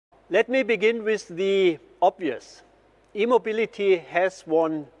Let me begin with the obvious. E-mobility has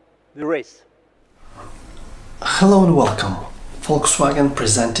won the race. Hello and welcome. Volkswagen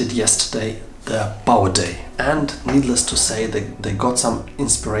presented yesterday their Power Day, and needless to say they got some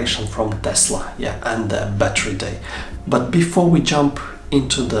inspiration from Tesla, and their Battery Day. But before we jump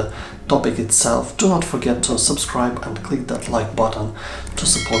into the topic itself, do not forget to subscribe and click that like button to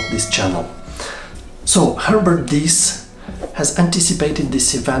support this channel. So Herbert Diess has anticipated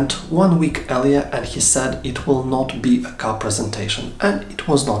this event 1 week earlier, and he said it will not be a car presentation, and it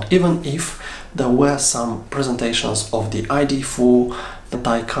was not, even if there were some presentations of the ID.4, the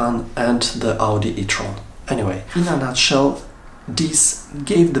Taycan and the Audi e-tron. Anyway, in a nutshell, Diess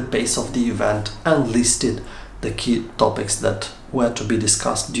gave the pace of the event and listed the key topics that were to be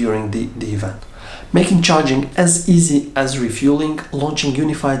discussed during the event. Making charging as easy as refueling, launching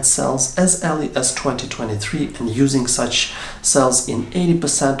unified cells as early as 2023 and using such cells in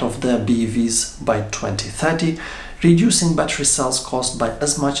 80% of their BEVs by 2030, reducing battery cells cost by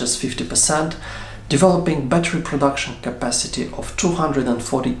as much as 50%, developing battery production capacity of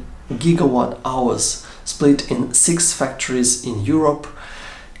 240 gigawatt hours split in 6 factories in Europe,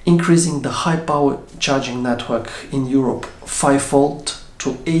 increasing the high power charging network in Europe 5-fold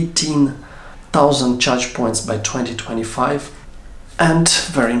to 18,000 charge points by 2025, and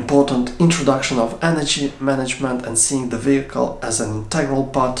very important, introduction of energy management and seeing the vehicle as an integral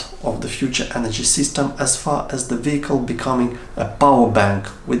part of the future energy system, as far as the vehicle becoming a power bank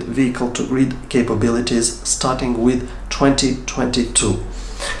with vehicle-to-grid capabilities starting with 2022.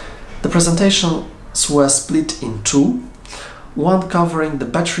 The presentations were split in 2. One covering the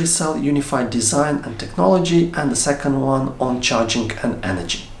battery cell unified design and technology, and the second one on charging and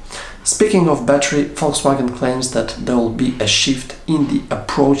energy. Speaking of battery, Volkswagen claims that there will be a shift in the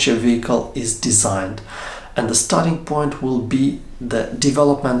approach a vehicle is designed, and the starting point will be the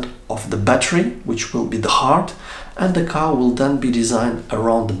development of the battery, which will be the heart, and the car will then be designed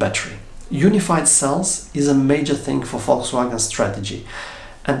around the battery. Unified cells is a major thing for Volkswagen's strategy,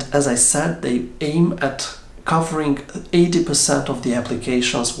 and as I said, they aim at covering 80% of the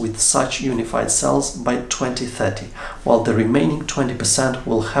applications with such unified cells by 2030, while the remaining 20%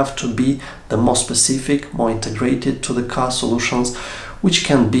 will have to be the more specific, more integrated to the car solutions, which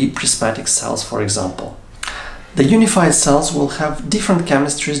can be prismatic cells, for example. The unified cells will have different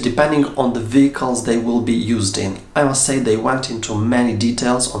chemistries depending on the vehicles they will be used in. I must say they went into many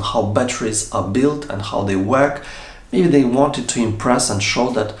details on how batteries are built and how they work. Maybe they wanted to impress and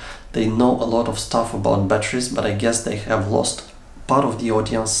show that they know a lot of stuff about batteries, but I guess they have lost part of the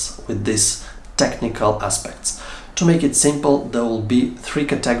audience with these technical aspects. To make it simple, there will be 3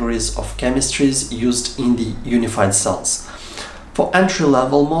 categories of chemistries used in the unified cells. For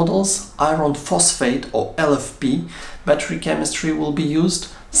entry-level models, iron phosphate or LFP battery chemistry will be used.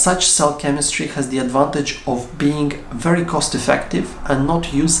 Such cell chemistry has the advantage of being very cost-effective and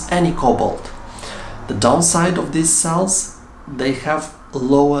not use any cobalt. The downside of these cells, they have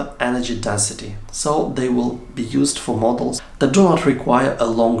lower energy density, so they will be used for models that do not require a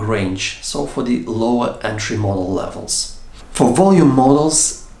long range, so for the lower entry model levels. For volume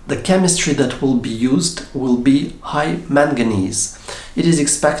models, the chemistry that will be used will be high manganese. It is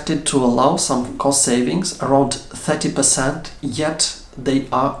expected to allow some cost savings, around 30%, yet they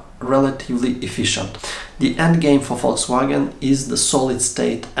are relatively efficient. The end game for Volkswagen is the solid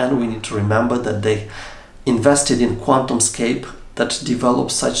state, and we need to remember that they invested in QuantumScape that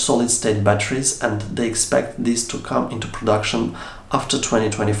develop such solid-state batteries, and they expect this to come into production after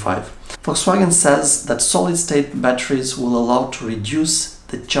 2025. Volkswagen says that solid-state batteries will allow to reduce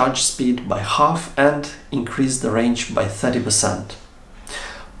the charge speed by half and increase the range by 30%.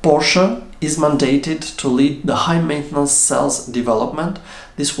 Porsche is mandated to lead the high-maintenance cells development.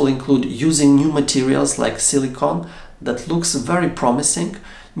 This will include using new materials like silicon that looks very promising,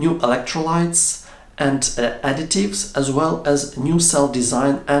 new electrolytes and additives, as well as new cell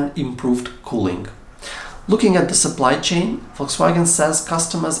design and improved cooling. Looking at the supply chain, Volkswagen says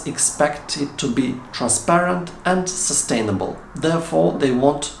customers expect it to be transparent and sustainable. Therefore, they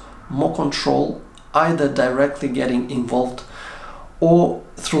want more control, either directly getting involved or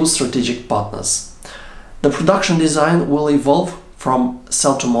through strategic partners. The production design will evolve from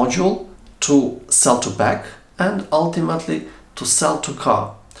cell to module to cell to pack and ultimately to cell to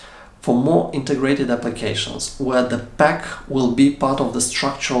car, for more integrated applications, where the pack will be part of the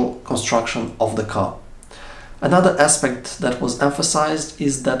structural construction of the car. Another aspect that was emphasized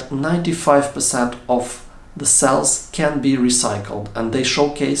is that 95% of the cells can be recycled, and they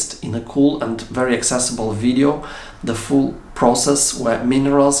showcased in a cool and very accessible video the full process where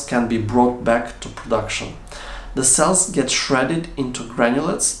minerals can be brought back to production. The cells get shredded into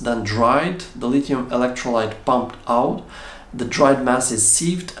granulates, then dried, the lithium electrolyte pumped out, the dried mass is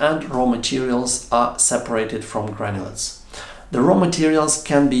sieved, and raw materials are separated from granulates. The raw materials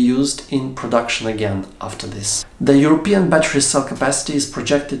can be used in production again after this. The European battery cell capacity is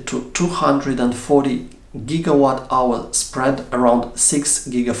projected to 240 gigawatt-hour spread around 6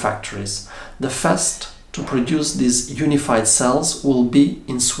 gigafactories. The first to produce these unified cells will be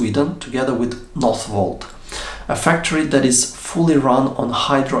in Sweden, together with Northvolt, a factory that is fully run on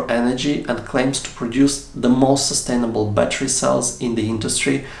hydro energy and claims to produce the most sustainable battery cells in the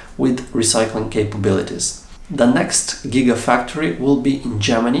industry with recycling capabilities. The next gigafactory will be in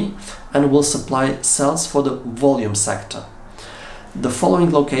Germany and will supply cells for the volume sector. The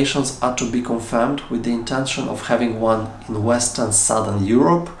following locations are to be confirmed, with the intention of having one in Western Southern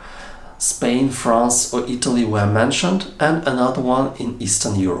Europe. Spain, France or Italy were mentioned, and another one in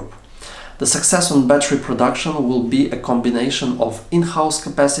Eastern Europe. The success on battery production will be a combination of in-house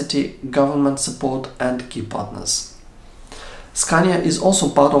capacity, government support and key partners. Scania is also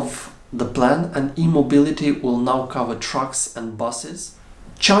part of the plan, and e-mobility will now cover trucks and buses.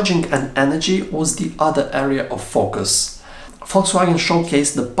 Charging and energy was the other area of focus. Volkswagen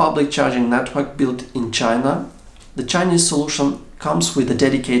showcased the public charging network built in China. The Chinese solution comes with a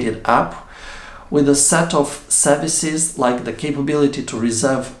dedicated app with a set of services like the capability to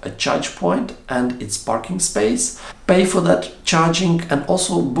reserve a charge point and its parking space, pay for that charging, and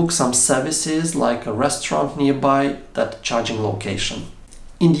also book some services like a restaurant nearby that charging location.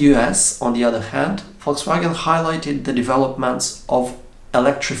 In the US, on the other hand, Volkswagen highlighted the developments of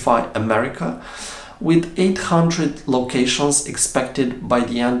Electrify America, with 800 locations expected by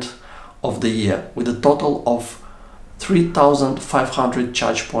the end of the year, with a total of 3,500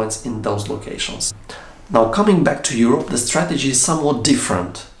 charge points in those locations. Now, coming back to Europe, the strategy is somewhat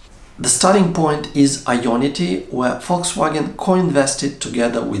different. The starting point is Ionity, where Volkswagen co-invested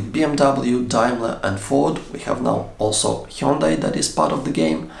together with BMW, Daimler and Ford. We have now also Hyundai that is part of the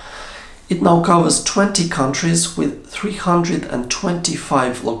game. It now covers 20 countries with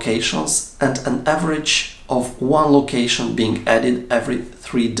 325 locations and an average of one location being added every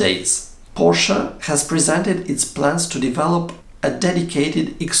 3 days. Porsche has presented its plans to develop a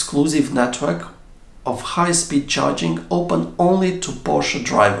dedicated exclusive network of high-speed charging open only to Porsche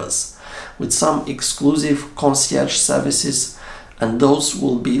drivers, with some exclusive concierge services, and those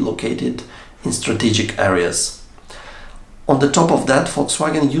will be located in strategic areas. On the top of that,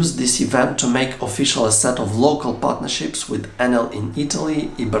 Volkswagen used this event to make official a set of local partnerships with Enel in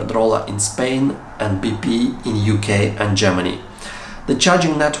Italy, Iberdrola in Spain and BP in UK and Germany. The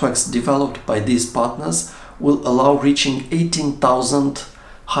charging networks developed by these partners will allow reaching 18,000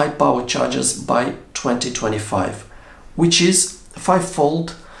 high-power chargers by 2025, which is a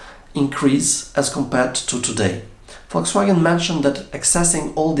 5-fold increase as compared to today. Volkswagen mentioned that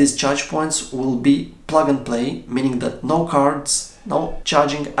accessing all these charge points will be plug and play, meaning that no cards, no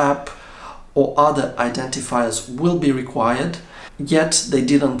charging app or other identifiers will be required, yet they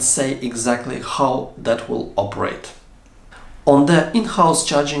didn't say exactly how that will operate. On their in-house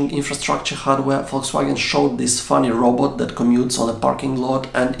charging infrastructure hardware, Volkswagen showed this funny robot that commutes on a parking lot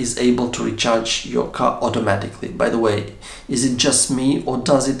and is able to recharge your car automatically. By the way, is it just me, or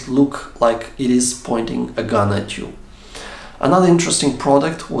does it look like it is pointing a gun at you? Another interesting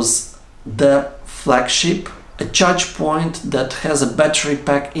product was their flagship, a charge point that has a battery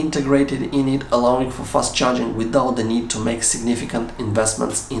pack integrated in it, allowing for fast charging without the need to make significant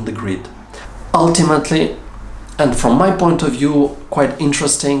investments in the grid. Ultimately, and from my point of view, quite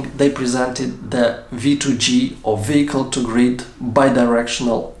interesting, they presented the V2G, or vehicle-to-grid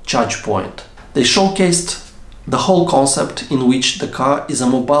bidirectional charge point. They showcased the whole concept, in which the car is a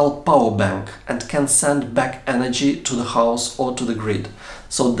mobile power bank and can send back energy to the house or to the grid.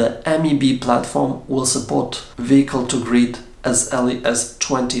 So the MEB platform will support vehicle-to-grid as early as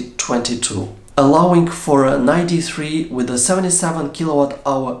 2022, allowing for a 93 with a 77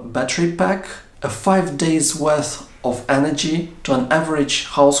 kilowatt-hour battery pack, a 5 days worth of energy to an average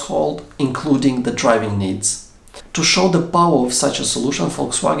household, including the driving needs. To show the power of such a solution,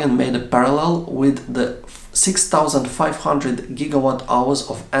 Volkswagen made a parallel with the 6,500 gigawatt hours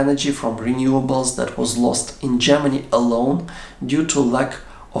of energy from renewables that was lost in Germany alone due to lack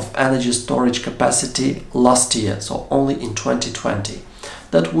of energy storage capacity last year, so only in 2020.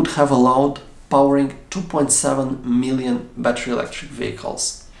 That would have allowed powering 2.7 million battery electric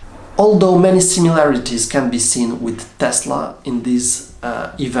vehicles. Although many similarities can be seen with Tesla in this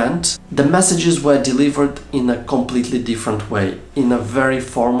event, the messages were delivered in a completely different way, in a very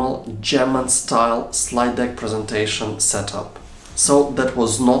formal German-style slide deck presentation setup. So that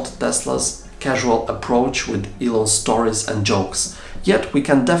was not Tesla's casual approach with Elon's stories and jokes. Yet we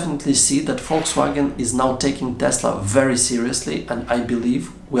can definitely see that Volkswagen is now taking Tesla very seriously, and I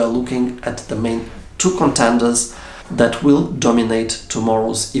believe we are looking at the main two contenders that will dominate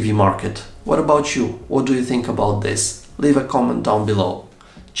tomorrow's EV market. What about you? What do you think about this? Leave a comment down below.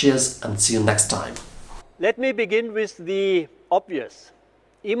 Cheers and see you next time. Let me begin with the obvious.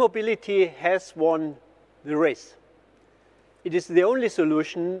 E-mobility has won the race. It is the only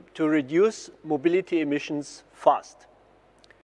solution to reduce mobility emissions fast.